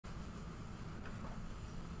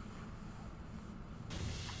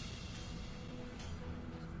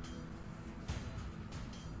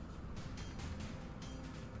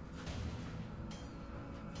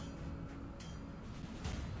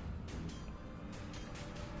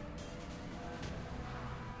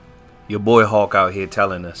Your boy Hulk out here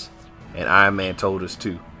telling us, and Iron Man told us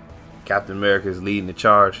too. Captain America is leading the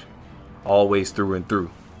charge, always through and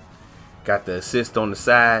through. Got the assist on the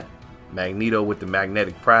side, Magneto with the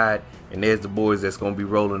magnetic pride, and there's the boys that's going to be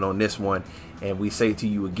rolling on this one. And we say to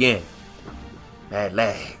you again,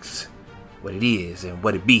 M.A.D.L.A.G's what it is and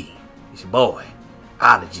what it be. It's your boy,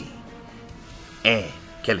 Ology, and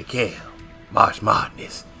Kelly Kel,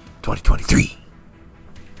 marchmodness 2023.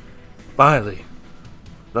 Finally,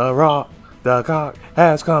 the cock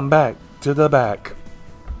has come back to the back.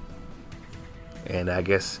 And I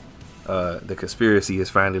guess the conspiracy has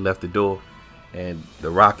finally left the door, and the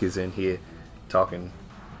Rock is in here talking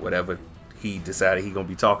whatever he decided he's gonna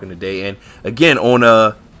be talking today. And again,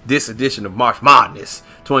 on this edition of marchmodness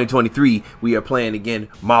 2023, we are playing again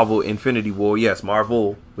Marvel Infinity War. Yes,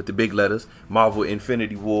 Marvel with the big letters, Marvel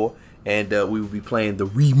Infinity War. And we will be playing the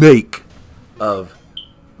remake of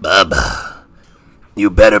Bubba. You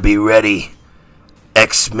better be ready.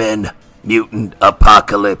 X-Men Mutant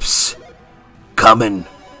Apocalypse coming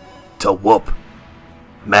to whoop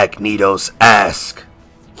Magneto's ass.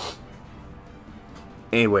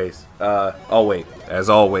 Anyways, oh wait, as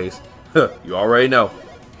always, you already know.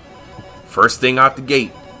 First thing out the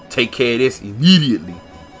gate, take care of this immediately,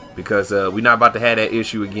 because we're not about to have that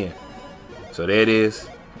issue again. So there it is,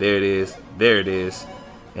 there it is, there it is,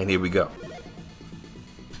 and here we go.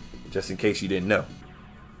 Just in case you didn't know,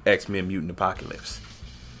 X-Men Mutant Apocalypse.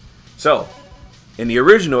 So, in the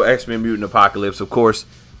original X-Men Mutant Apocalypse, of course,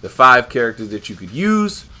 the 5 characters that you could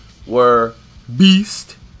use were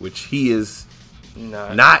Beast, which he is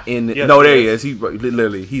not in. Yes, no, there he is. He's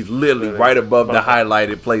literally right above the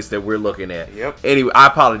highlighted place that we're looking at. Yep. Anyway, I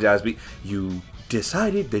apologize. You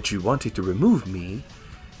decided that you wanted to remove me,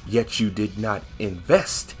 yet you did not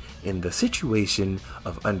invest in the situation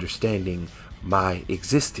of understanding my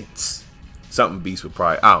existence. Something Beast would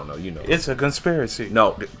probably, I don't know, you know. It's a conspiracy.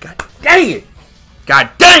 No, God dang it. God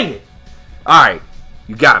dang it. All right,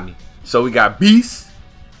 you got me. So we got Beast.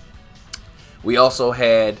 We also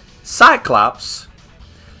had Cyclops,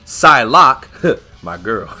 Psylocke, my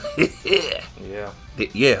girl. Yeah.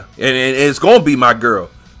 Yeah, and it's going to be my girl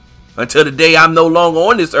until the day I'm no longer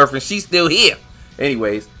on this earth and she's still here.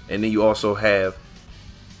 Anyways, and then you also have,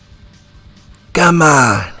 come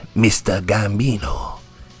on, Mr. Gambino.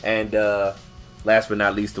 And last but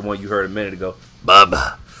not least, the one you heard a minute ago,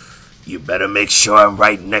 Bubba, you better make sure I'm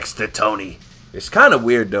right next to Tony. It's kind of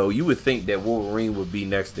weird, though. You would think that Wolverine would be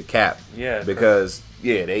next to Cap. Yeah. Because,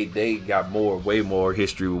 yeah, they got way more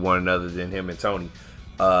history with one another than him and Tony.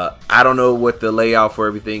 I don't know what the layout for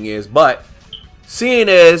everything is, but seeing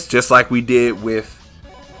as, just like we did with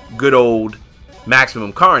good old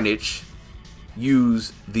Maximum Carnage,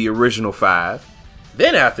 use the original 5.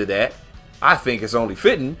 Then after that, I think it's only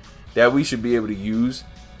fitting that we should be able to use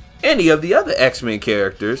any of the other X-Men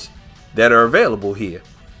characters that are available here.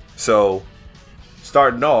 So,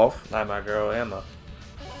 starting off, not my girl Emma.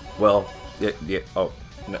 Well, yeah. Oh,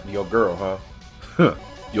 your girl, huh?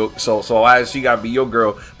 So she gotta be your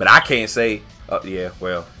girl, but I can't say. Yeah,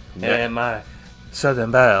 well. And my Southern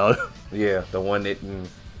Belle. Yeah, the one that.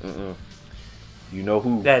 You know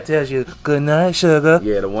who? That tells you good night, sugar.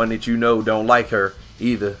 Yeah, the one that you know don't like her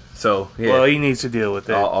either. So yeah. Well, he needs to deal with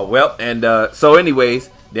that. Well, and so anyways,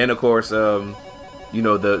 then of course, you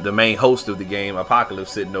know, the main host of the game,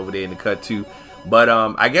 Apocalypse, sitting over there in the cut too. But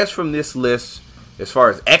I guess from this list, as far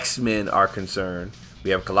as X-Men are concerned,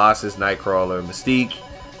 we have Colossus, Nightcrawler, Mystique,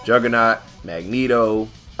 Juggernaut, Magneto,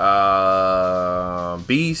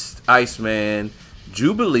 Beast, Iceman,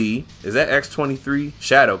 Jubilee. Is that X-23?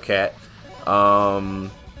 Shadowcat.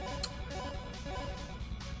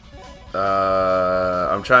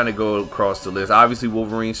 I'm trying to go across the list. Obviously,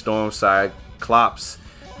 Wolverine, Storm, Cyclops,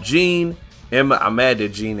 Jean, Emma. I'm mad that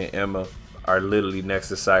Jean and Emma are literally next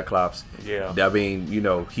to Cyclops. Yeah. I mean, you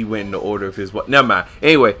know, he went in the order of his. Never mind.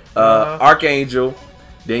 Anyway, Archangel.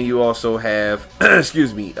 Then you also have,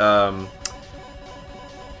 excuse me,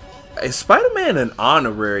 is Spider-Man an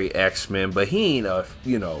honorary X-Men? But he ain't a,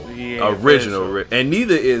 you know, original. And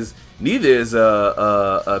neither is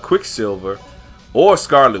Quicksilver or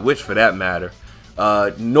Scarlet Witch for that matter,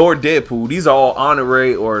 nor Deadpool. These are all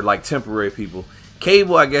honorary or like temporary people.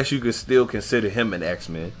 Cable, I guess you could still consider him an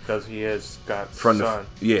X-Men because he has got from son.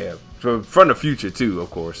 From the future too,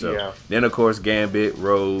 of course. So yeah. Then of course Gambit,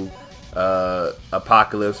 Rogue,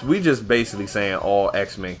 Apocalypse. We just basically saying all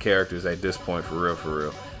X-Men characters at this point for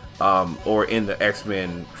real. Or in the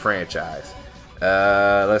X-Men franchise.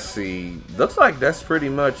 Let's see. Looks like that's pretty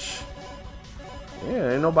much.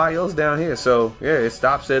 Yeah, ain't nobody else down here. So yeah, it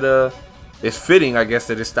stops at it's fitting, I guess,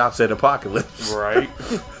 that it stops at Apocalypse. Right.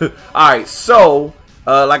 All right. So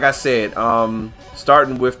Like I said,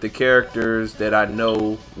 starting with the characters that I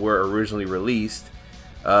know were originally released,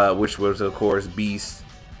 which was of course Beast,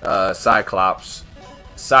 Cyclops,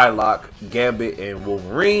 Psylocke, Gambit, and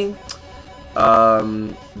Wolverine.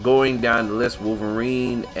 Going down the list,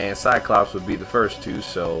 Wolverine and Cyclops would be the first two.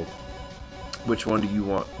 So, which one do you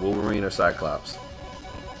want, Wolverine or Cyclops?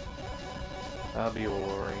 I'll be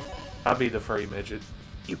Wolverine. I'll be the furry midget.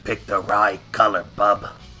 You picked the right color, bub.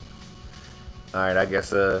 Alright, I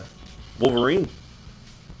guess, Wolverine.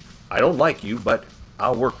 I don't like you, but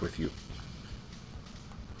I'll work with you.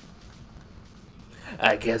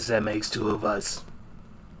 I guess that makes two of us.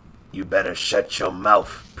 You better shut your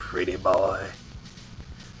mouth, pretty boy.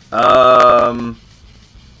 The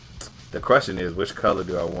question is, which color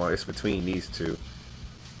do I want? It's between these two.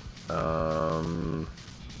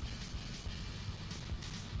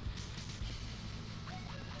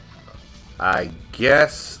 I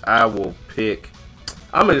guess I will pick.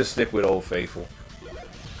 I'm gonna just stick with Old Faithful.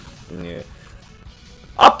 Yeah.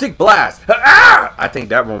 Optic Blast. Ah! I think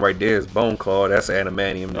that one right there is Bone Claw. That's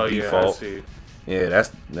Adamantium default. Yeah, I see. Yeah,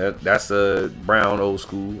 that's a brown old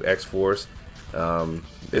school X-Force.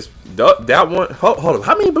 It's that one. Hold on.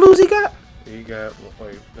 How many blues he got? He got,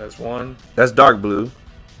 wait, that's one. That's dark blue.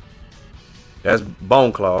 That's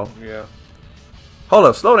Bone Claw. Yeah. Hold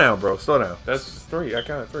up, slow down, bro. Slow down. That's three. I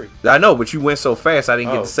counted three. I know, but you went so fast I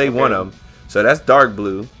didn't get to say one of them. So that's dark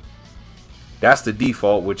blue. That's the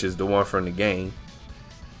default, which is the one from the game.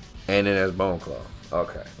 And then that's Bone Claw.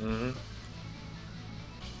 Okay. Mm-hmm.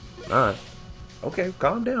 All right. Okay,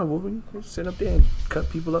 calm down, Wolverine. We'll sit up there and cut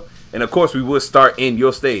people up. And of course, we will start in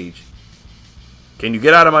your stage. Can you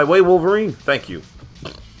get out of my way, Wolverine? Thank you.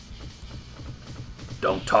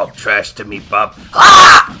 Don't talk trash to me, Bob.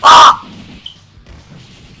 Ah! Ah!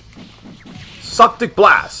 Septic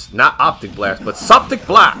Blast. Not Optic Blast, but Septic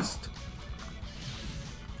Blast.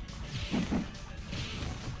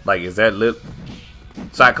 Like, is that lit?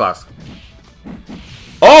 Cyclops.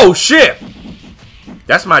 Oh, shit!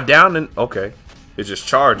 That's my down and... Okay. It just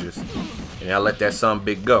charges. And I let that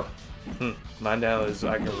big go. Mine now is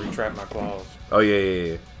I can retract my claws. Oh,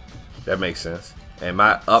 yeah. That makes sense. And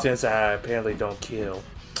my up... Since I apparently don't kill.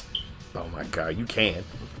 Oh, my God. You can.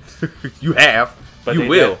 You have. But you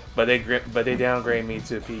will. But they downgrade me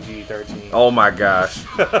to PG-13. Oh, my gosh.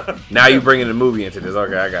 Now you bringing the movie into this.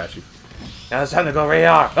 Okay, I got you. Now it's time to go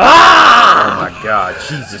radar. Ah! Oh, my God.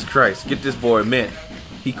 Jesus Christ. Get this boy a mint.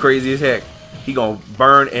 He crazy as heck. He gonna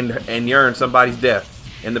burn and yearn somebody's death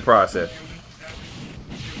in the process.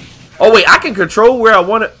 Oh, wait. I can control where I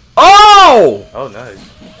want it. Oh! Oh, nice.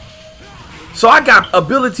 So I got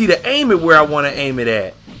ability to aim it where I want to aim it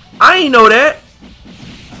at. I ain't know that.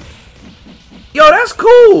 Yo, that's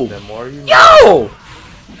cool. The more you Yo! know.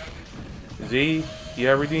 Z, you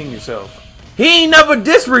have redeemed yourself. He ain't never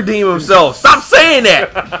disredeem himself. Stop saying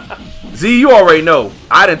that. Z, you already know.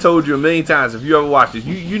 I done told you a million times. If you ever watch this,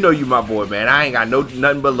 you know you my boy, man. I ain't got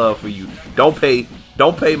nothing but love for you. Don't pay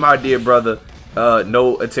my dear brother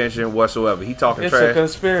no attention whatsoever. He talking trash. It's a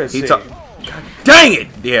conspiracy. God dang it.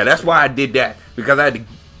 Yeah, that's why I did that. Because I had to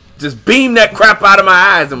just beam that crap out of my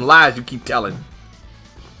eyes. Them lies you keep telling.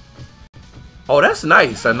 Oh, that's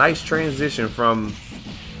nice. A nice transition from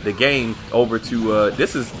the game over to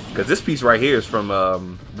this is because this piece right here is from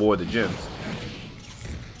War of the Gents.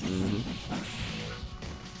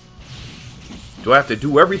 Do I have to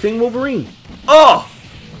do everything, Wolverine? Oh!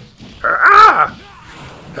 Ah!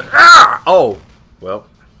 Ah! Oh! Well,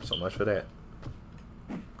 so much for that.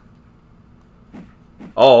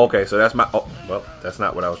 Oh, okay. So that's my. Oh, well, that's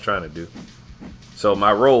not what I was trying to do. So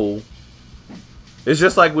my roll. It's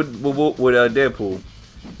just like with Deadpool.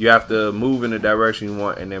 You have to move in the direction you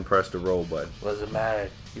want and then press the roll button. What's the matter?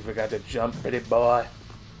 You forgot to jump, pretty boy.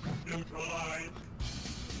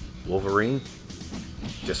 Wolverine,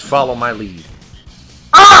 just follow my lead.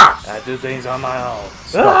 Ah! I do things on my own.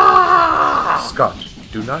 Scott,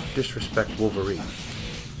 do not disrespect Wolverine.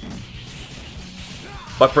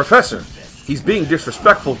 But Professor, he's being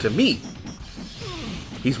disrespectful to me.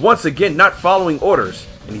 He's once again not following orders,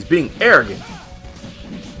 and he's being arrogant.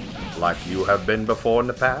 Like you have been before in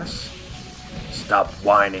the past? Stop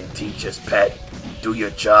whining, teacher's pet. Do your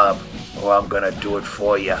job, or I'm gonna do it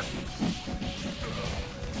for you.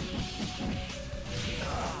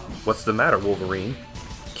 What's the matter, Wolverine?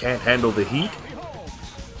 Can't handle the heat?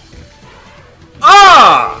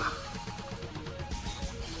 Ah!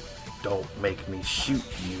 Don't make me shoot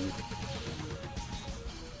you.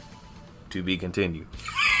 To be continued.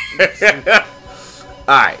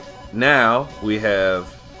 Alright, now we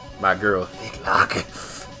have my girl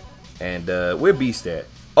Thicklock. And where Beast at?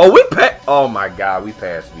 Oh, oh my God, we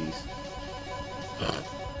passed Beast.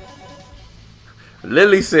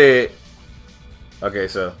 Lily said, okay,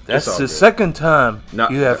 so That's the second time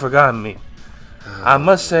you have forgotten me. I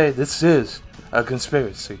must say, this is a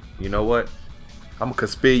conspiracy. You know what? I'm gonna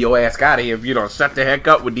conspire your ass out of here if you don't shut the heck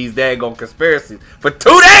up with these daggone conspiracies for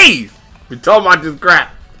 2 days. We talking about this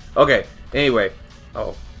crap. Okay, anyway.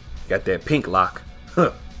 Oh, got that pink lock.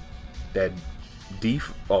 Huh. That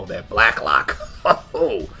that black lock.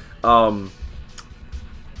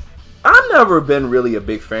 I've never been really a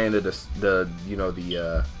big fan of the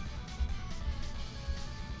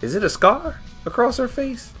is it a scar across her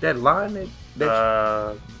face? That line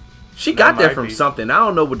that she got that from something. I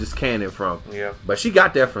don't know what this cannon from. Yeah. But she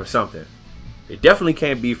got that from something. It definitely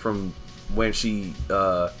can't be from when she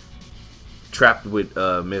trapped with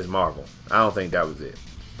Ms. Marvel. I don't think that was it.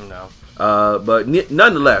 No. But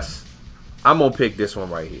nonetheless, I'm gonna pick this one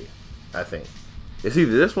right here. I think it's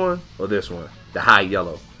either this one or this one, the high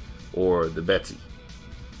yellow, or the Betsy.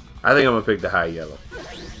 I think I'm gonna pick the high yellow.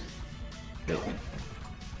 Yeah.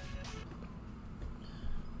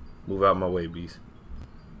 Move out my way, beast.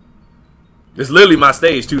 It's literally my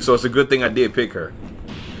stage too, so it's a good thing I did pick her.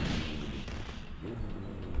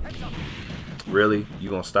 Really? You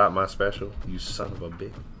gonna stop my special? You son of a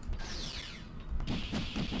bitch.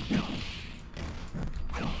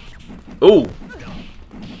 Ooh!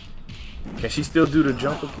 Can she still do the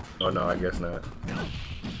jump? Oh no, I guess not.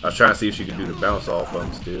 I was trying to see if she could do the bounce off of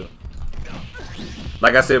him still.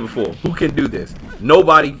 Like I said before, who can do this?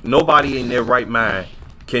 Nobody in their right mind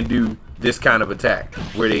can do this kind of attack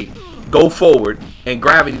where they go forward and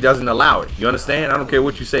gravity doesn't allow it. You understand? I don't care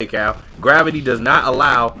what you say, Cal. Gravity does not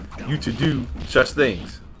allow you to do such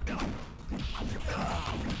things.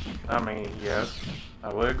 I mean, yes,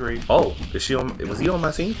 I would agree. Oh, is she on? Was he on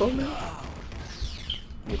my scene for a minute?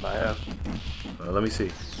 He might have. Let me see.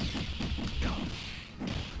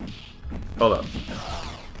 Hold up.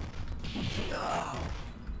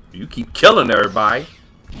 You keep killing everybody.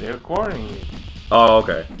 They're recording you. Oh,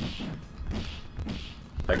 okay.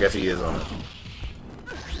 I guess he is on it.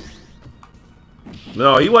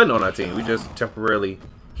 No, he wasn't on our team. We just temporarily,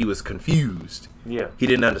 he was confused. Yeah. He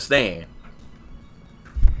didn't understand.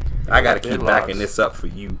 I gotta keep backing this up for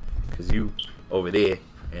you, because you over there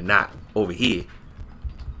and not over here.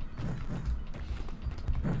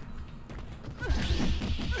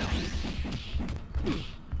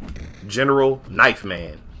 General Knife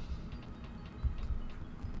Man.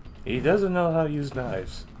 He doesn't know how to use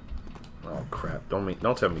knives. Oh crap!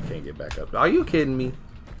 Don't tell me you can't get back up. Are you kidding me?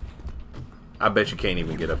 I bet you can't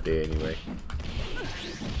even get up there anyway.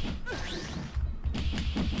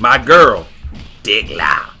 My girl,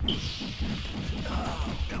 Digla.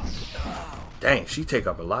 Dang, she take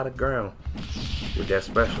up a lot of ground with that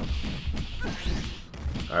special.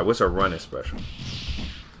 All right, what's her running special?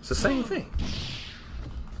 It's the same thing.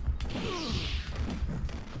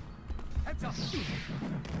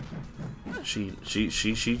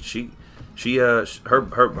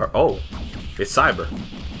 Her oh, it's Cyber.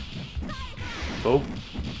 Who?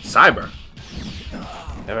 Cyber.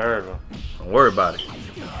 Never heard of him. Don't worry about it.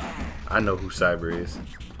 I know who Cyber is.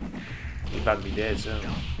 He's about to be dead soon.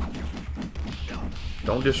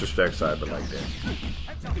 Don't disrespect Cyber like that.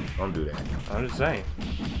 Don't do that. I'm just saying.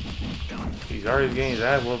 He's already getting his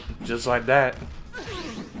ass whooped just like that.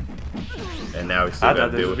 And now he's still I gotta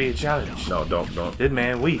thought this do would it. be a challenge. No, don't. This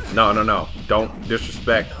man weak. No. Don't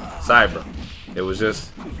disrespect Cyber. It was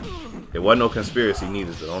just, it wasn't no conspiracy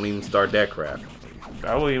neither, so don't even start that crap.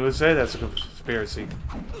 I wouldn't even say that's a conspiracy.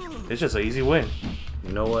 It's just an easy win.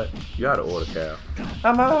 You know what? You out of order, Cal.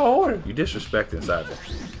 I'm out of order. You disrespecting Cyber.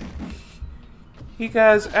 He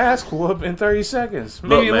got his ass whooped in 30 seconds.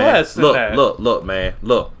 Maybe look, man. less than that. Look, man.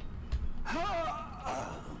 Look.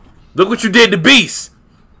 Look what you did to Beast.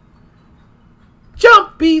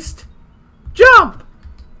 Jump, Beast. Jump.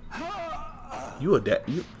 You a that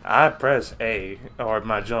you? I press A or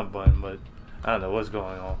my jump button, but I don't know what's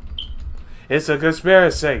going on. It's a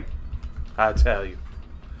conspiracy. I tell you,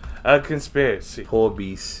 a conspiracy. Poor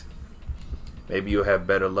Beast. Maybe you'll have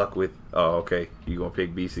better luck with. Oh, okay. You gonna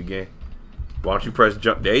pick Beast again? Why don't you press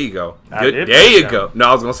jump? There you go. Good. There you go. No,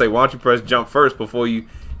 I was gonna say, why don't you press jump first before you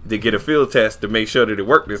to get a field test to make sure that it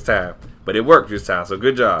worked this time? But it worked this time, so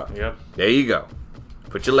good job. Yep. There you go.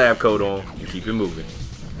 Put your lab coat on and keep it moving.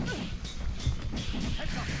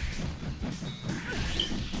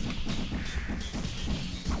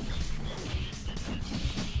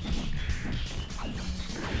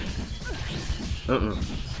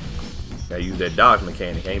 Gotta use that dodge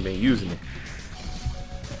mechanic. Ain't been using it.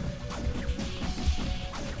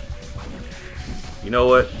 You know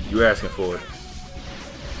what? You asking for it.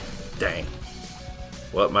 Dang.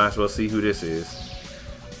 Well, might as well see who this is.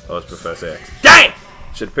 Oh, it's Professor X. Dang!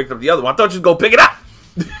 Should have picked up the other one. I thought you was going to pick it up.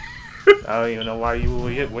 I don't even know why you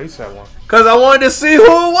would waste that one. Because I wanted to see who it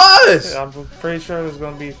was. I'm pretty sure it was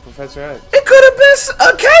going to be Professor X. It could have been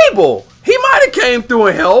a Cable. He might have came through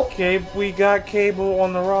and helped. We got Cable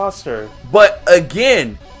on the roster. But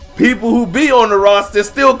again, people who be on the roster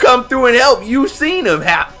still come through and help. You've seen them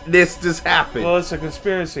this just happen. Well, it's a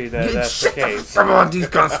conspiracy that's the case. Come on, these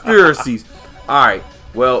conspiracies. All right.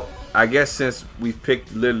 Well, I guess since we've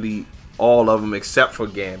picked literally all of them except for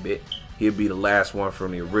Gambit, he'll be the last one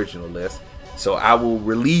from the original list. So I will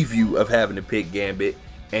relieve you of having to pick Gambit,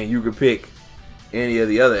 and you can pick any of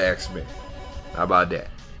the other X-Men. How about that?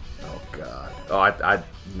 Oh God. Oh,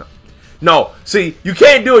 no. See, you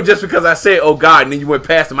can't do it just because I said, oh God, and then you went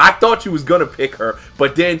past him. I thought you was going to pick her,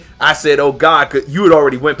 but then I said, oh God, because you had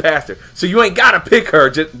already went past her. So you ain't got to pick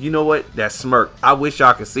her. Just, you know what? That smirk. I wish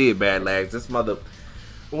y'all could see it, Bad Lags. This mother...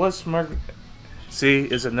 What smirk? See,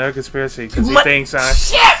 it's another conspiracy because he thinks I'm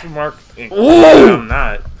smirking. I'm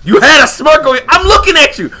not. You had a smirk on you. I'm looking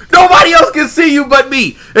at you. Nobody else can see you but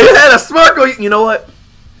me. It had a smirk on you. You know what?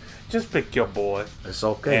 Just pick your boy. It's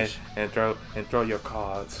okay. And throw your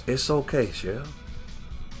cards. It's okay, Shell.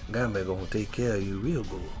 Gambit gonna take care of you real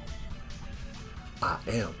good. I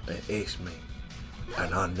am an X-Man,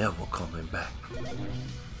 and I'm never coming back.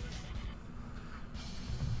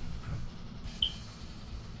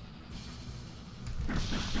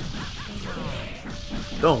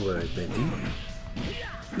 Don't worry, Betty.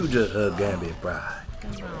 You just heard Gambit pride.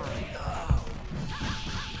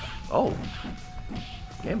 Oh.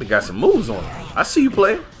 Gambit got some moves on him. I see you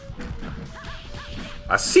play.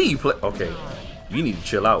 I see you play. Okay. You need to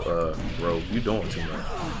chill out, Rogue. You doing too much.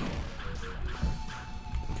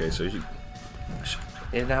 Okay, so you...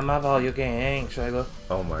 It's not my fault you can't hang, Shayla.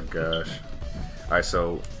 Oh my gosh. Alright,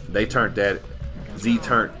 so they turned that... Z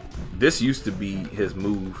turned... This used to be his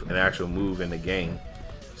move, an actual move in the game.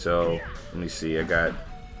 So, let me see. I'm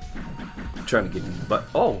trying to get these... But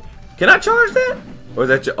oh! Can I charge that? Or is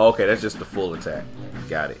that just... Okay, that's just the full attack.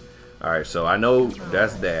 Got it. Alright, so I know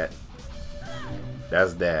that's that.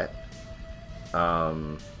 That's that.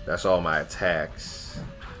 That's all my attacks.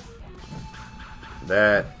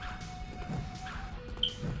 That.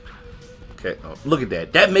 Okay, oh, look at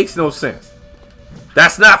that. That makes no sense.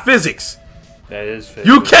 That's not physics. That is physics.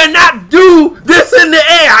 You cannot do this in the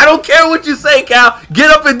air. I don't care what you say, Cal. Get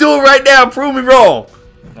up and do it right now and prove me wrong.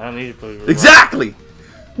 I don't need to prove you wrong. Exactly.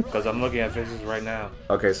 Because I'm looking at physics right now.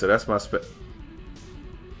 Okay, so that's my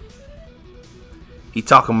He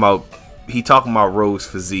talking about Rose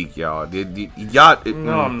physique, y'all.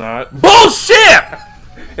 No, I'm not. Bullshit!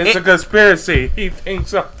 It's a conspiracy. He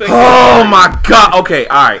thinks something. Oh my God. Okay,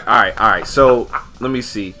 all right. So let me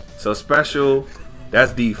see. So special,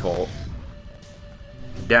 that's default.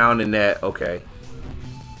 Down in that, okay.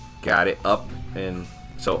 Got it. Up and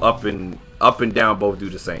up and down both do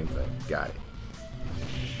the same thing. Got it.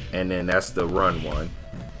 And then that's the run one.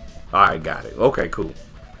 All right, got it. Okay, cool.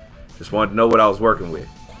 Just wanted to know what I was working with.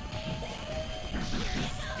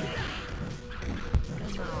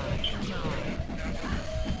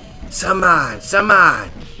 Saman.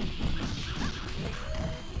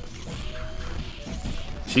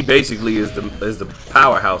 She basically is the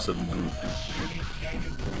powerhouse of the group.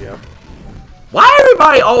 Yep. Why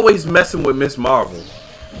everybody always messing with Miss Marvel?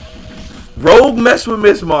 Rogue messed with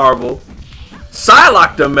Miss Marvel.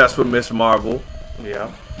 Psylocke done messed with Miss Marvel. Yeah.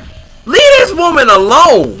 Leave this woman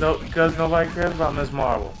alone. No, because nobody cares about Miss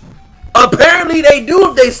Marvel. Apparently they do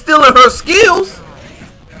if they stealing her skills.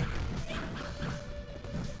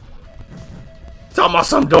 Talking about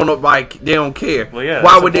some they don't care. Well, yeah,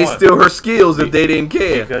 why would they steal her skills if they didn't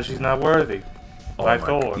care? Because she's not worthy. Like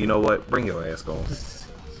Thor. You know what? Bring your ass on.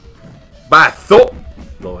 By Thor.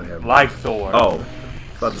 Lord have mercy. Like Thor. Oh, I was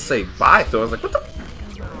about to say by Thor. I was like, what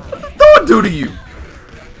did Thor do to you?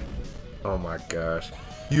 Oh my gosh.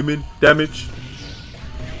 Human damage.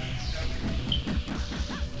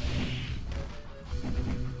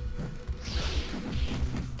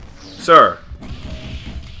 Sir.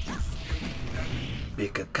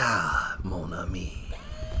 Bikaka, mon ami.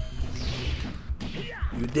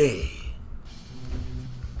 You dead.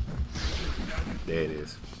 There it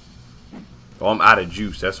is. Oh, I'm out of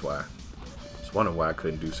juice, that's why. Just wondering why I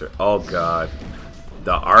couldn't do so. Oh God.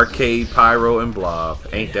 The arcade, Pyro, and Blob.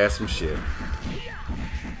 Ain't that some shit?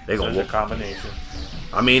 They gonna Such a combination.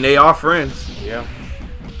 I mean, they are friends. Yeah.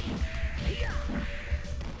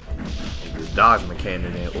 This Dodgeman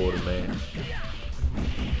cannon in order, man.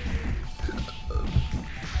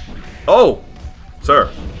 Oh!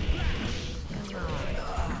 Sir.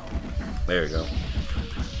 There you go.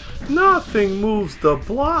 Nothing moves the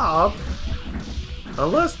Blob.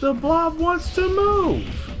 Unless the blob wants to move.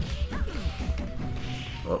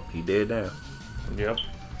 Oh, he dead now. Yep.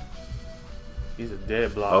 He's a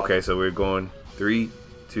dead blob. Okay, so we're going 3,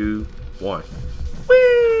 2, 1.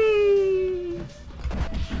 Whee!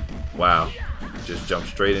 Wow. Just jump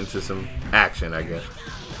straight into some action, I guess.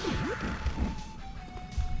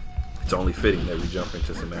 It's only fitting that we jump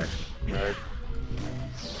into some action. Right.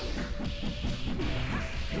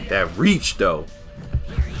 That reach, though.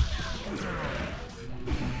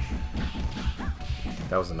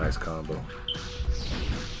 That was a nice combo.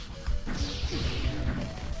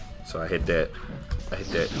 So I hit that.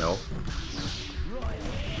 No.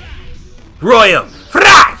 Royal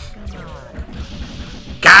Flash!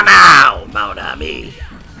 Come on, mon ami.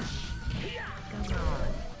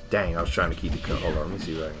 Dang, I was trying to keep the cut. Hold on, let me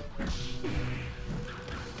see right here.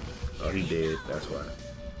 Oh, he dead. That's why.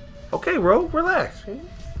 Okay, bro, relax.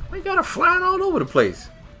 We got her flying all over the place.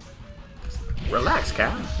 Relax,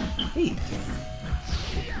 Cal. Hey.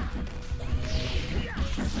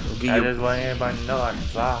 I just want everybody to know I can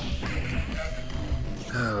fly.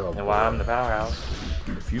 Oh, and why I'm the powerhouse.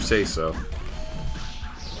 If you say so.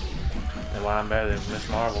 And why I'm better than Miss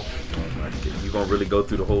Marvel. Oh my God. You gonna really go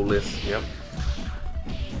through the whole list? Yep.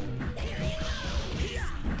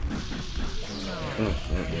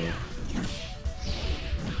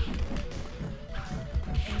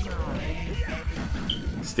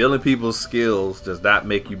 Stealing people's skills does not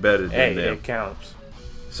make you better than them. It counts.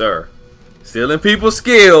 Sir, stealing people's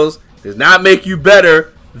skills does not make you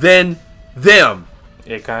better than them.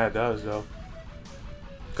 It kind of does, though.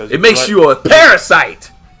 It makes you a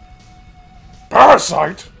parasite.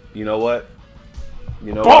 Parasite? You know what?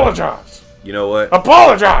 You know Apologize. What? You know what?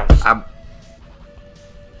 Apologize.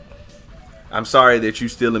 I'm sorry that you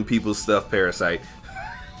stealing people's stuff, parasite.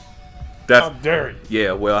 That's, how dare you?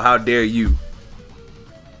 Yeah, well, how dare you?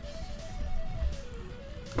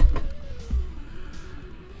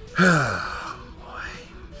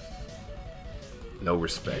 No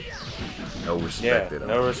respect. No respect at all.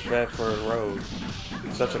 No respect for Rogue.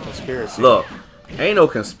 Such a conspiracy. Look, ain't no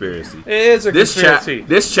conspiracy. It is a conspiracy.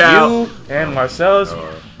 This child. You and Marcellus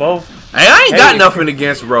both. Hey, I ain't got nothing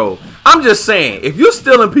against Rogue. I'm just saying, if you're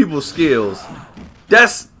stealing people's skills,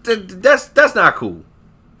 that's not cool.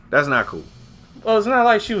 That's not cool. Well, it's not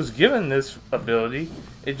like she was given this ability.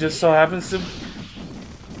 It just so happens to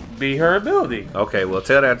be her ability. Okay, well,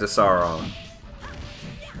 tell that to Sauron.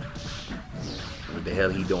 What the hell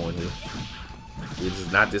he doing here? This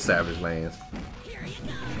is not the Savage Lands.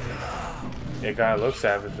 It kind of looks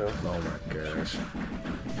savage, though. Oh my gosh.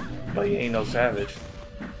 But he ain't no savage.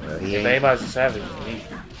 He if ain't. anybody's a savage, it's me.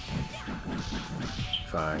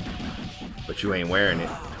 Fine. But you ain't wearing it.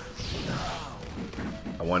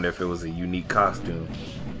 I wonder if it was a unique costume.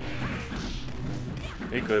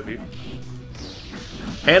 It could be.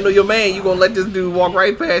 Handle your man. You gonna let this dude walk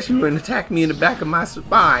right past you and attack me in the back of my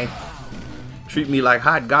spine. Treat me like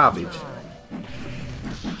hot garbage.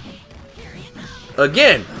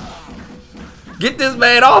 Again. Get this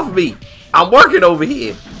man off me. I'm working over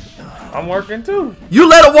here. I'm working too. You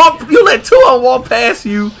let two of them walk past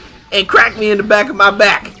you and crack me in the back of my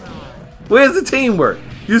back. Where's the teamwork?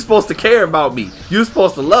 You're supposed to care about me. You're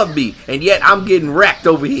supposed to love me. And yet I'm getting wrecked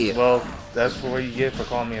over here. Well, that's what you get for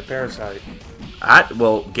calling me a parasite.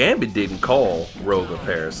 Well, Gambit didn't call Rogue a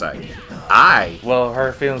parasite. Well,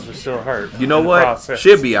 her feelings were still hurt. You know what?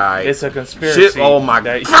 Should be alright. It's a conspiracy. Oh my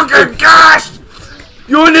fucking gosh!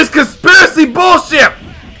 You in this conspiracy bullshit!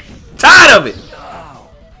 Tired of it!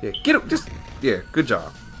 Yeah, get up. Yeah, good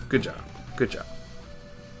job. Good job. Good job.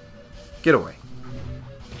 Get away.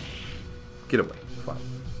 Get away. Fine.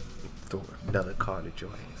 Throw another card at your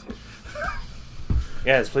ass.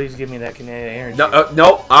 Yes, please give me that kinetic energy.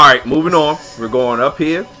 No. Alright, moving on. We're going up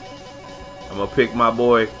here. I'm gonna pick my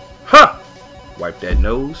boy. Huh! Wipe that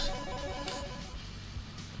nose.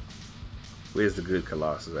 Where's the good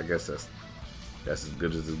Colossus? I guess that's as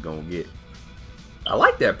good as it's gonna get. I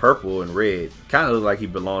like that purple and red. Kind of look like he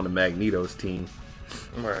belonged to Magneto's team.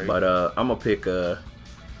 Right. But I'm gonna pick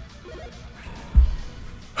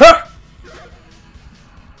Huh!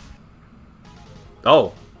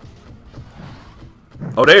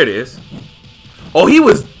 Oh, there it is. Oh, he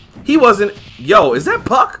wasn't. Yo, is that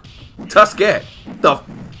Puck? Tusk?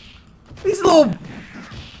 These little.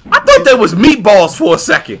 I thought that was meatballs for a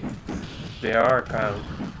second. They are kind of.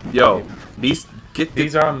 Yo, these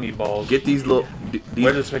are meatballs. Get these little.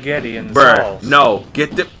 Where's the spaghetti and the sauce? No,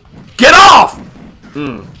 get off!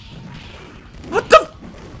 What the?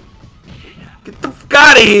 Get the fuck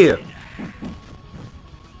out of here!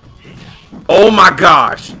 Oh my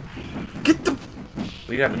gosh! Get the.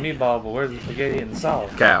 We got the meatball, but where's the spaghetti and the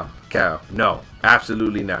sauce? Cow. No,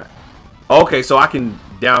 absolutely not. Okay, so I can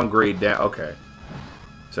downgrade down. Okay.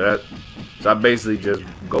 So I basically just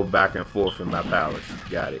go back and forth in my powers.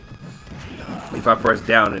 Got it. If I press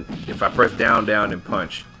down and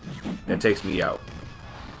punch, that takes me out.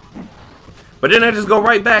 But then I just go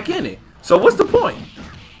right back in it. So what's the point?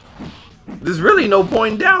 There's really no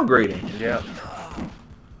point in downgrading. Yeah.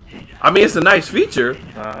 I mean, it's a nice feature,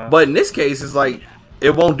 but in this case, it's like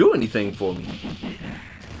it won't do anything for me.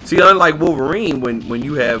 See, unlike Wolverine, when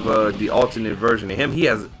you have the alternate version of him, he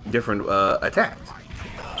has different attacks.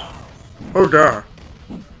 Oh god.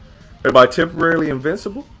 Am I temporarily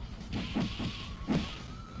invincible?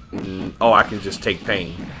 Oh, I can just take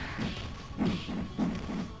pain.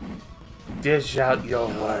 Dish out your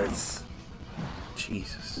words.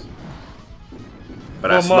 Jesus. But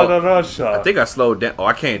I think I slowed down. Oh,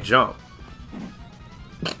 I can't jump.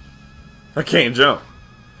 I can't jump.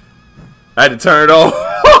 I had to turn it off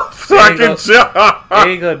so I can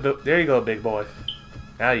jump. There you go, big boy.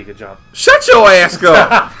 Now you can jump. Shut your ass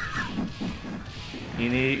up. You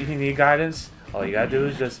need guidance? All you gotta do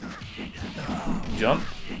is just jump,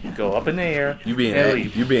 go up in the air, you being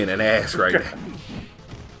an ass right now.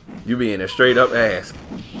 You being a straight up ass.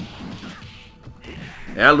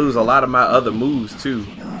 And I lose a lot of my other moves too.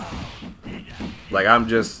 Like I'm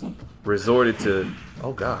just resorted to,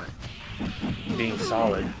 oh god, being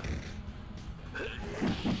solid.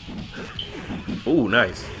 Ooh,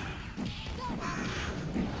 nice.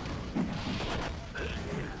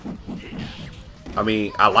 I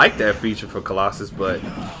mean, I like that feature for Colossus, but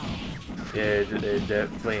yeah, it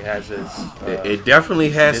definitely has its. It definitely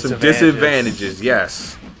has some disadvantages.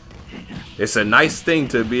 Yes, it's a nice thing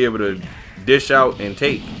to be able to dish out and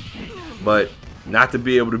take, but not to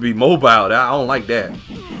be able to be mobile. I don't like that.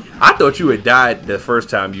 I thought you had died the first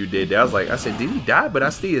time you did that. I said, did he die? But I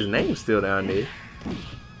see his name still down there.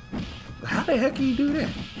 How the heck can you do that?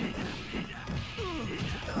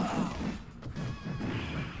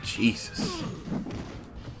 Jesus.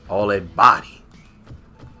 All that body.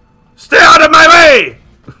 Stay out of my way!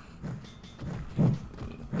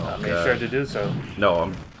 I made sure to do so. No,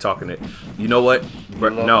 I'm talking it. You know what?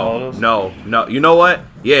 No. You know what?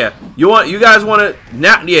 Yeah. You guys want to?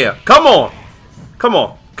 Now? Yeah. Come on,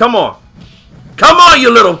 you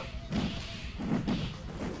little.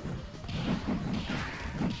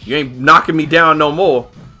 You ain't knocking me down no more.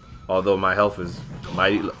 Although my health is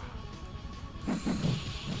mighty low.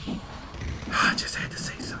 I just had to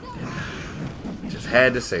say something.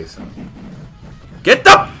 Had to say something. Get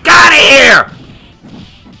the f out of here!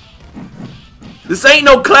 This ain't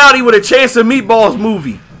no Cloudy with a Chance of Meatballs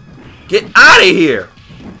movie. Get out of here!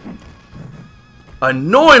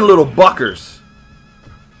 Annoying little buckers.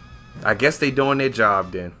 I guess they doing their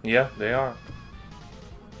job then. Yeah, they are.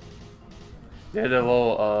 They're the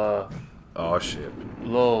little oh shit.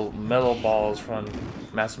 Little metal balls from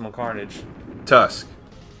Maximum Carnage. Tusk.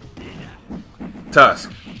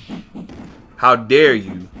 How dare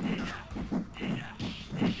you?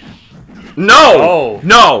 No! Oh,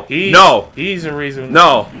 no! He's the reason.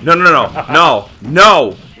 No!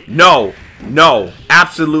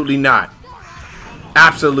 Absolutely not.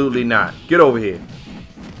 Absolutely not. Get over here.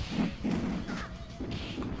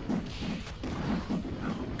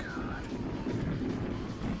 Oh god.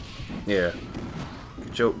 Yeah.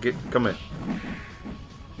 Come in.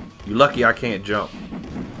 You lucky I can't jump.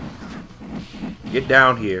 Get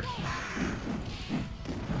down here.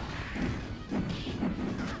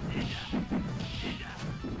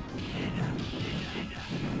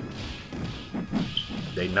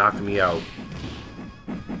 They knocked me out.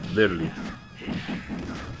 Literally.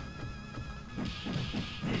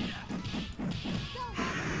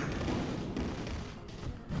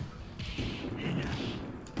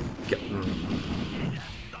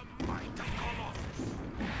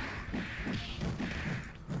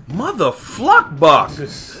 Mother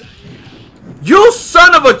fluckbuck! You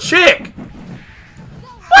son of a chick!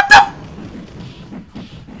 What the?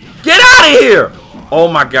 Get out of here! Oh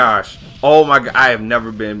my gosh. Oh my god. I have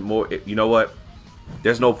never been more. You know what?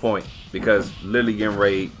 There's no point because literally getting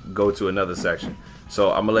ready to go to another section.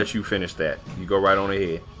 So I'm gonna let you finish that. You go right on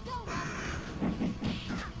ahead.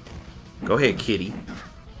 Go ahead, kitty.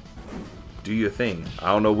 Do your thing.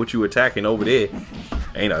 I don't know what you attacking over there.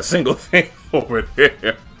 Ain't a single thing over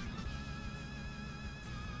there.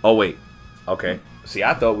 Oh wait. Okay. See,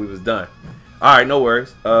 I thought we was done. Alright, no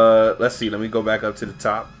worries. Let's see. Let me go back up to the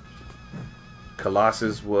top.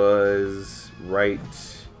 Colossus was right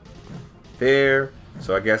there.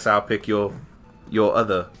 So I guess I'll pick your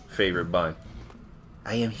other favorite bun.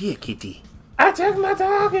 I am here, kitty. I took my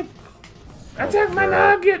target. I took my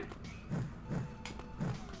nugget.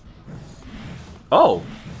 Oh,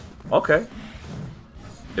 okay.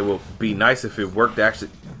 It would be nice if it worked.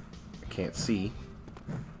 Actually, I can't see.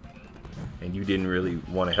 And you didn't really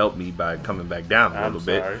want to help me by coming back down a little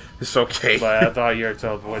bit. It's okay. But I thought your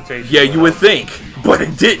teleportation. Yeah, you would think, but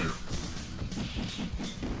it didn't.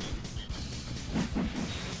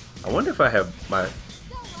 I wonder if I have my...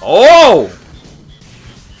 Oh!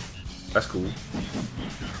 That's cool.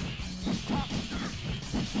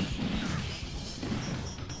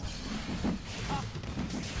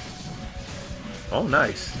 Oh,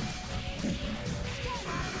 nice.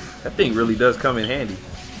 That thing really does come in handy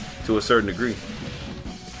to a certain degree.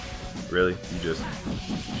 Really? You just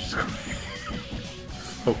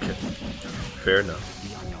okay. Fair enough.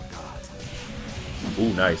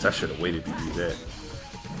 Ooh, nice. I should have waited to do that.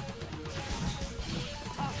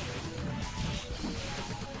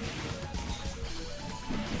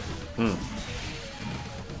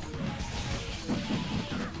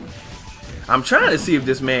 I'm trying to see if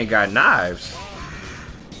this man got knives.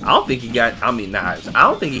 I don't think he got, I mean knives. I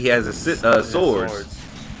don't think he has a swords.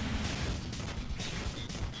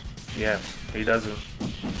 Yeah, he doesn't.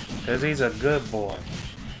 Because he's a good boy.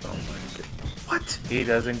 Oh my god. What? He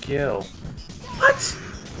doesn't kill. What?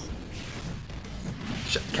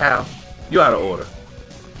 Cal, you out of order.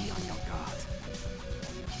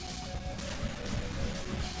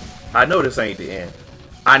 I know this ain't the end.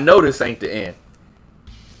 I know this ain't the end.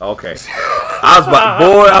 Okay. I was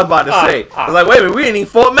about to say. I was like, wait a minute, we ain't even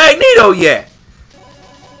fought Magneto yet.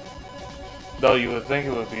 Though you would think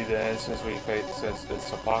it would be the end since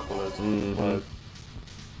it's apocalypse.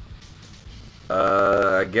 But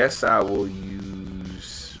I guess I will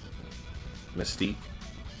use Mystique.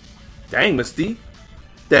 Dang, Mystique.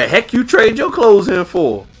 The heck you trade your clothes in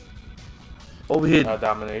for? Over here.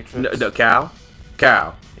 Dominatrix. No, Cal.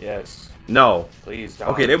 Cal. Yes. No. Please don't.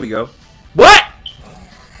 Okay, there we go. What?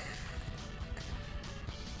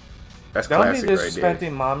 That's classic don't be right there.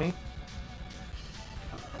 disrespecting mommy.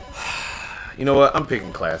 You know what? I'm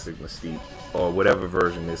picking classic Mystique. Or whatever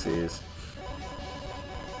version this is.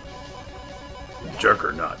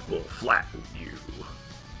 Juggernaut will flatten you.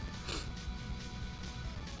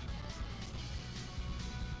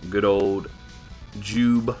 Good old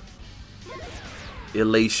Jube.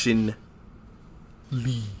 Elation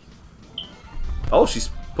Lee. Oh, she's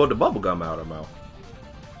pulled the bubble gum out of her mouth.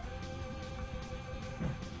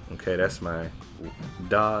 Okay, that's my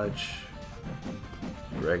dodge.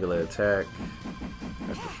 Regular attack.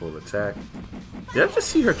 That's the full attack. Did I just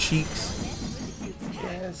see her cheeks?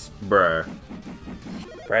 Yes. Bruh.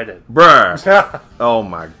 Breaded. Bruh. Oh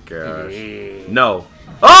my gosh. Yeah. No.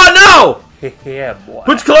 Oh no! Yeah, boy.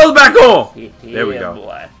 Put your clothes back on! There we go.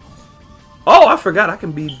 Boy. Oh, I forgot I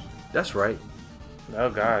can be... That's right. Oh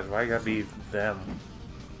gosh, why you gotta be them?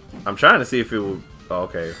 I'm trying to see if it would... Oh,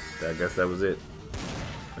 okay. I guess that was it.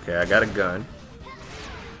 Okay, I got a gun.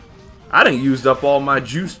 I done used up all my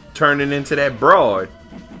juice turning into that broad.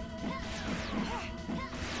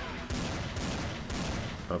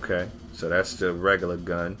 Okay, so that's the regular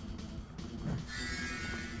gun.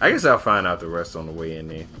 I guess I'll find out the rest on the way in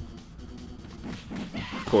there.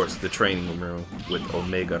 Of course, the training room with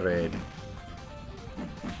Omega Red.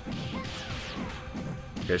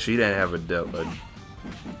 Okay, she didn't have a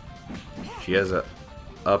she has a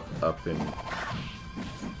up and...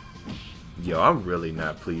 Yo, I'm really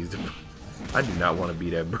not pleased. I do not want to be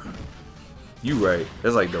that bro. You right.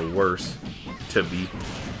 That's like the worst to be.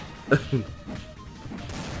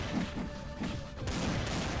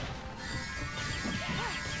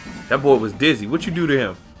 That boy was dizzy. What you do to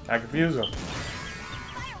him? I confuse him.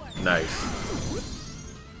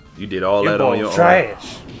 Nice. You did all that on your own.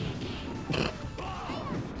 Trash.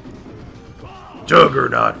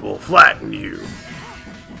 Juggernaut will flatten you.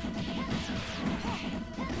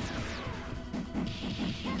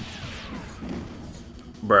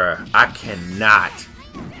 Bruh, I cannot.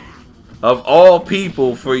 Of all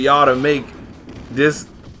people, for y'all to make this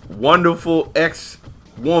wonderful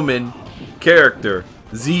ex-woman character,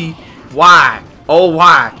 why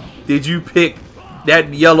did you pick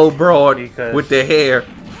that yellow broad with the hair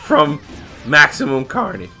from Maximum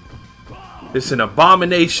Carnage? It's an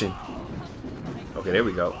abomination. Okay, there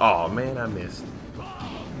we go. Oh man, I missed.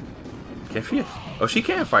 Can't feel. Oh, she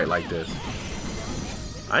can fight like this.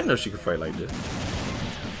 I didn't know she could fight like this.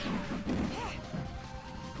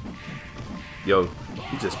 Yo,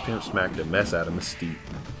 he just pimp smacked the mess out of Mystique.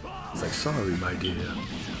 It's like, sorry, my dear.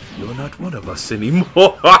 You're not one of us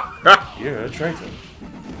anymore. You're a traitor.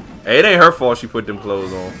 Hey, it ain't her fault she put them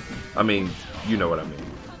clothes on. I mean, you know what I mean.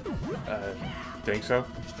 Think so?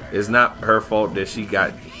 It's not her fault that she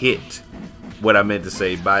got hit what I meant to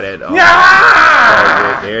say by that.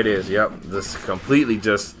 There it is. Yep. This completely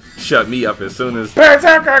just shut me up as soon as.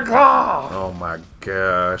 Berserker Claw! Oh my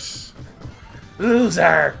gosh.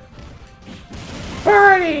 Loser!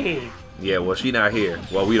 Birdie! Yeah, well, she not here.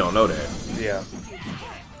 Well, we don't know that. Yeah.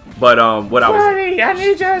 But what I was. Birdie, I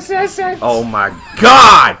need your assistance! Oh my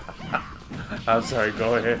God! I'm sorry,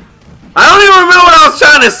 go ahead. I don't even remember what I was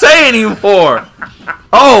trying to say anymore.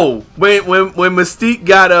 Oh, when Mystique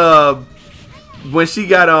got when she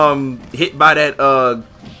got hit by that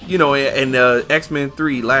you know, in X-Men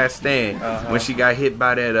 3 Last Stand, when she got hit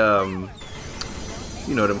by that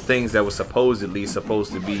you know, them things that was supposedly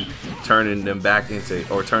supposed to be turning them back into,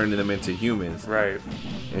 or turning them into humans. Right.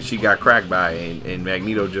 And she got cracked by it, and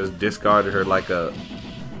Magneto just discarded her like a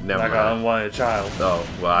Like an unwanted child. Oh,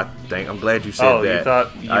 well, I'm glad you said that. You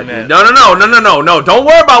thought you meant... No. Don't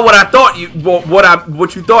worry about what I thought you,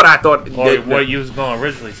 what you thought I thought. Or what you was going to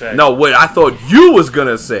originally say. No, what I thought you was going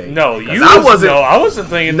to say. No, I wasn't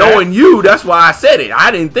thinking knowing that. you, that's why I said it.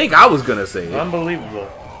 I didn't think I was going to say it. Unbelievable.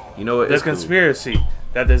 You know what? The conspiracy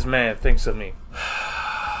that this man thinks of me.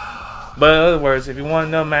 But in other words, if you want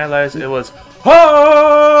to know M.A.D.L.A.G, it was...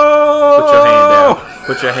 Oh!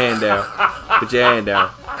 Put your hand down. Put your hand down.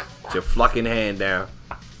 Put your hand down. Put your fucking hand down.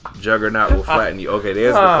 Juggernaut will flatten you. Okay,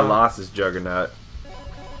 there's the Colossus Juggernaut.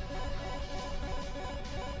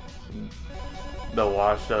 The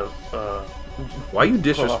washed up. Why you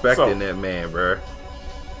disrespecting that man, bro?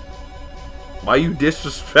 Why you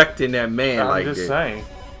disrespecting that man like that? I'm just saying.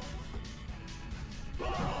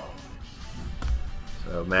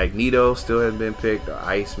 So Magneto still hasn't been picked. Or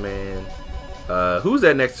Iceman. Who's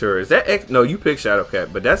that next to her? Is that X? No, you picked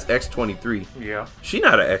Shadowcat, but that's X-23. Yeah. She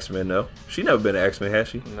not an X-Men though. She never been an X-Men, has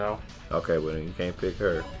she? No. Okay, well then you can't pick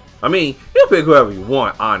her. I mean, you'll pick whoever you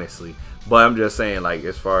want, honestly. But I'm just saying, like,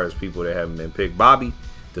 as far as people that haven't been picked, Bobby.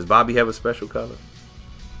 Does Bobby have a special color?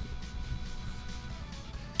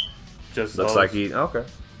 Just looks those. like he. Okay.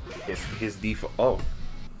 His default. Oh.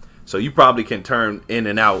 So you probably can turn in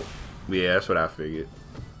and out. Yeah, that's what I figured.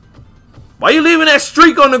 Why you leaving that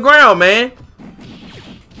streak on the ground, man?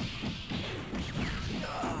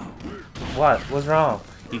 What? What's wrong?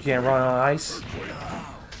 You can't run on ice?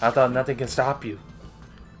 I thought nothing can stop you.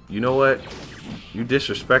 You know what? You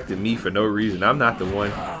disrespected me for no reason. I'm not the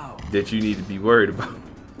one that you need to be worried about.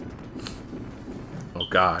 Oh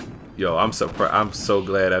God. Yo, I'm so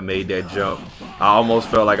glad I made that jump. I almost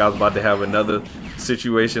felt like I was about to have another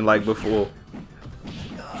situation like before.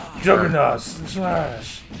 Juggernaut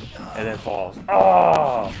smash, and then falls.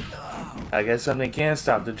 Oh, I guess something can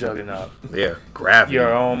stop the Juggernaut. Yeah, gravity.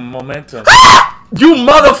 Your own momentum. You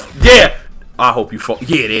mother. Yeah. I hope you fall.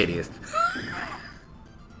 Yeah, there it is.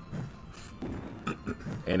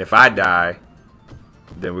 And if I die,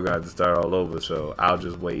 then we're gonna have to start all over. So I'll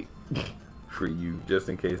just wait for you, just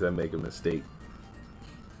in case I make a mistake.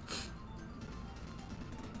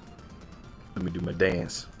 Let me do my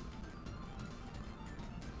dance.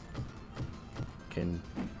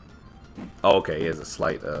 Oh, okay, here's a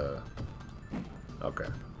slight okay,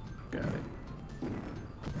 got it.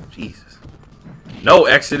 Jesus, no,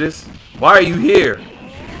 Exodus, why are you here?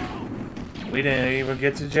 We didn't even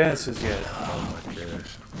get to Genesis yet. Oh my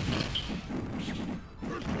gosh.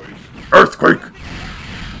 Earthquake.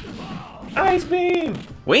 Ice beam.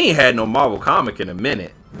 We ain't had no Marvel comic in a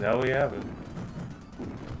minute. No, we haven't.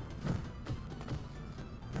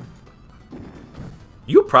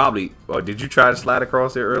 You probably, or did you try to slide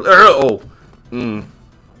across there earlier?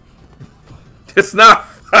 It's not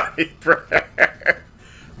funny, bro.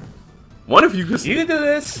 What if you could? You can do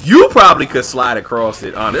this. You probably could slide across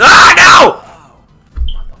it on it. Ah, no!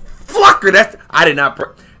 Fucker, that's, I did not.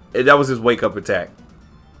 That was his wake up attack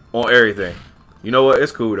on everything. You know what?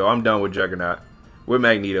 It's cool though. I'm done with Juggernaut. Where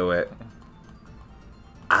Magneto at?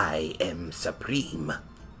 I am supreme.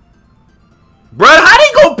 Bro, how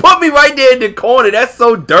they gonna put me right there in the corner? That's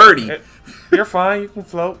so dirty. You're fine. You can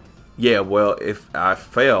float. Yeah, well, if I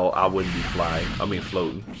fell, I wouldn't be flying. I mean,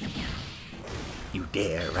 floating. You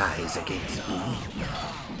dare rise against me?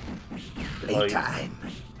 Playtime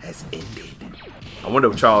has ended. I wonder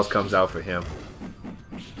if Charles comes out for him.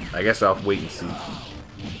 I guess I'll wait and see.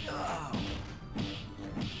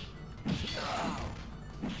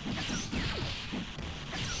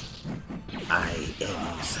 I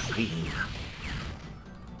am supreme.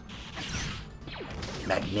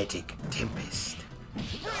 Magnetic Tempest.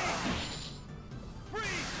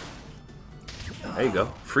 There you go.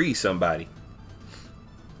 Free somebody.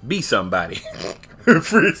 Be somebody.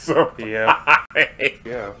 Free somebody. Yeah.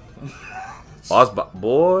 Yeah.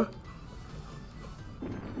 Boy.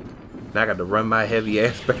 Now I got to run my heavy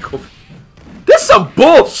ass back over. This some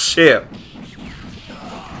bullshit.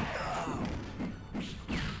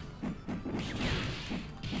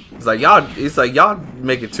 It's like y'all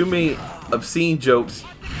making too many obscene jokes.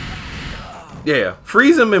 Yeah,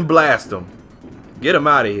 freeze him and blast him. Get him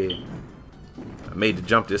out of here. I made the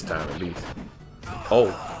jump this time at least.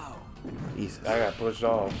 Oh, Jesus! I got pushed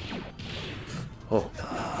off. Oh,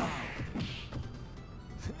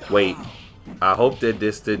 wait. I hope that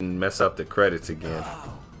this didn't mess up the credits again.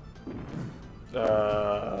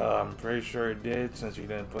 I'm pretty sure it did since you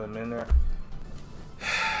didn't put them in there.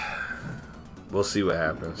 We'll see what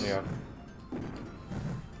happens. Yeah.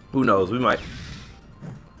 Who knows? We might.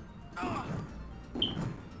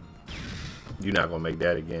 You're not gonna make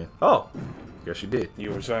that again. Oh, guess you did.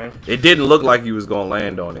 You were saying? It didn't look like you was gonna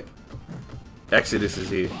land on it. Exodus is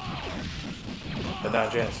here. But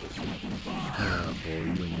not Genesis. Oh,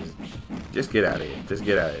 boy, just get out of here. Just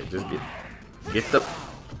get out of here. Just get the.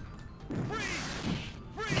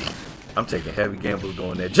 I'm taking heavy gambles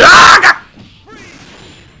going there. Jog!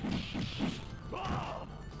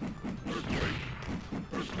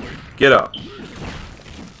 Get up.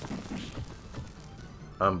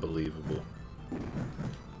 Unbelievable.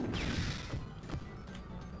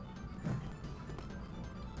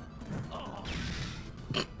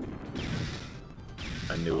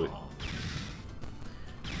 I knew it.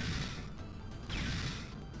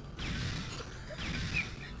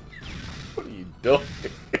 What are you doing?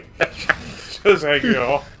 Just hanging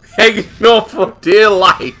off. Hanging on for dear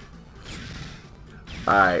life.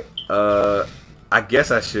 Alright, I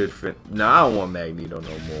guess I should no, I don't want Magneto no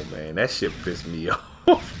more, man. That shit pissed me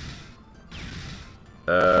off.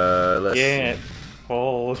 Let's Can't see.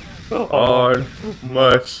 hold On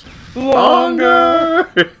much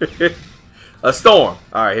longer. A storm.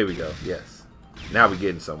 Alright, here we go. Yes. Now we're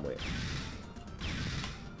getting somewhere.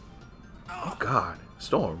 Oh god.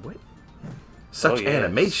 Storm, what? Such yes.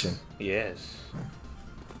 animation. Yes.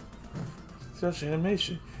 Such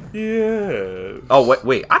animation. Yes. Oh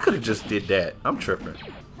wait, I could have just did that. I'm tripping.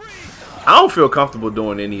 I don't feel comfortable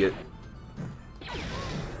doing any of.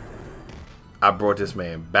 I brought this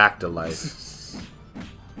man back to life.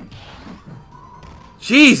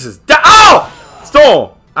 Jesus! Oh!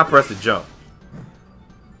 Storm! I pressed the jump.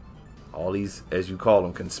 All these, as you call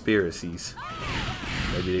them, conspiracies.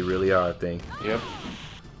 Maybe they really are a thing. Yep.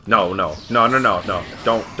 No.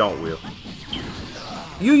 Don't, Will.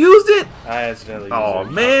 You used it? I accidentally used Oh,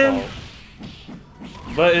 it. man.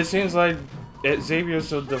 But it seems like Xavier's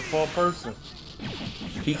the default person.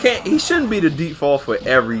 He shouldn't be the default for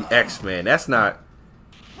every X-Man. That's not.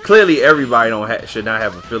 Clearly, everybody should not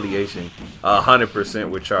have affiliation 100%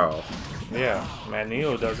 with Charles. Yeah,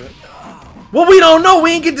 Magneto does it. Well, we don't know.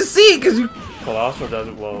 We didn't get to see it because you. Colossus does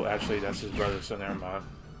it. Well, actually, that's his brother, so never mind.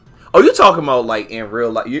 Oh, you talking about like in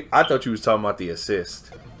real life? I thought you was talking about the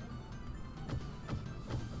assist.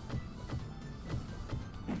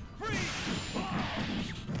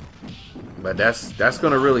 But that's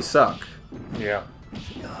gonna really suck. Yeah.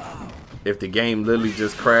 If the game literally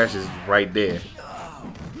just crashes right there.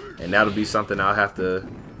 And that'll be something I'll have to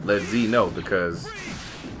let Z know because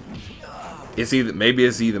it's maybe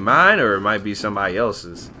it's either mine or it might be somebody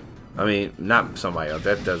else's. I mean, not somebody else.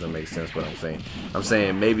 That doesn't make sense what I'm saying. I'm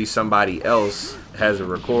saying maybe somebody else has a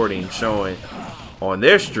recording showing on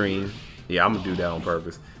their stream. Yeah, I'm gonna do that on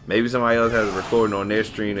purpose. Maybe somebody else has a recording on their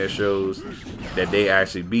stream that shows that they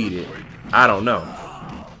actually beat it. I don't know.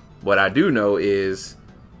 What I do know is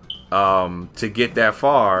to get that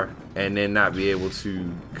far and then not be able to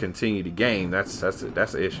continue the game. That's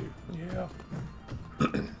an issue. Yeah.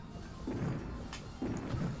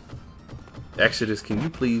 Exodus, can you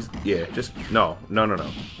please? Yeah, just no. No.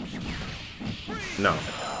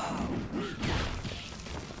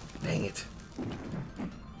 Dang it.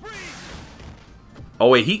 Oh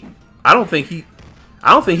wait, I don't think he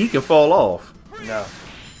can fall off. No.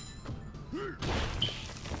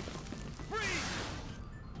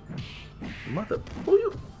 Mother, who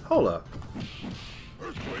you? Hold up.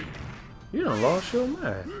 You done lost your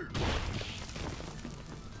mind.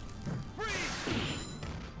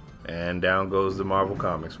 And down goes the Marvel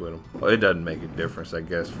Comics with him. Well, it doesn't make a difference, I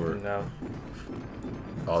guess, for. No.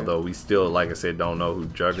 Although we still, like I said, don't know who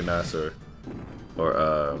Juggernauts or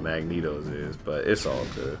Magneto's is, but it's all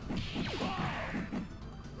good.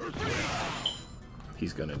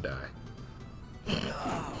 He's gonna die.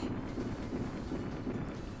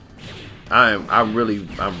 I'm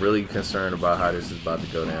really concerned about how this is about to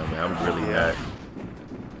go down, man. I'm really not.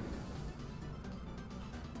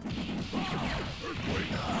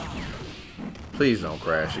 Please don't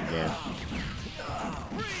crash again.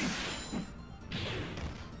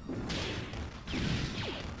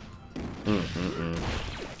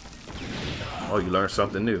 Oh, you learned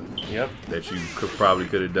something new. Yep. That you probably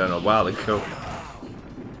could have done a while ago.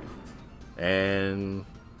 And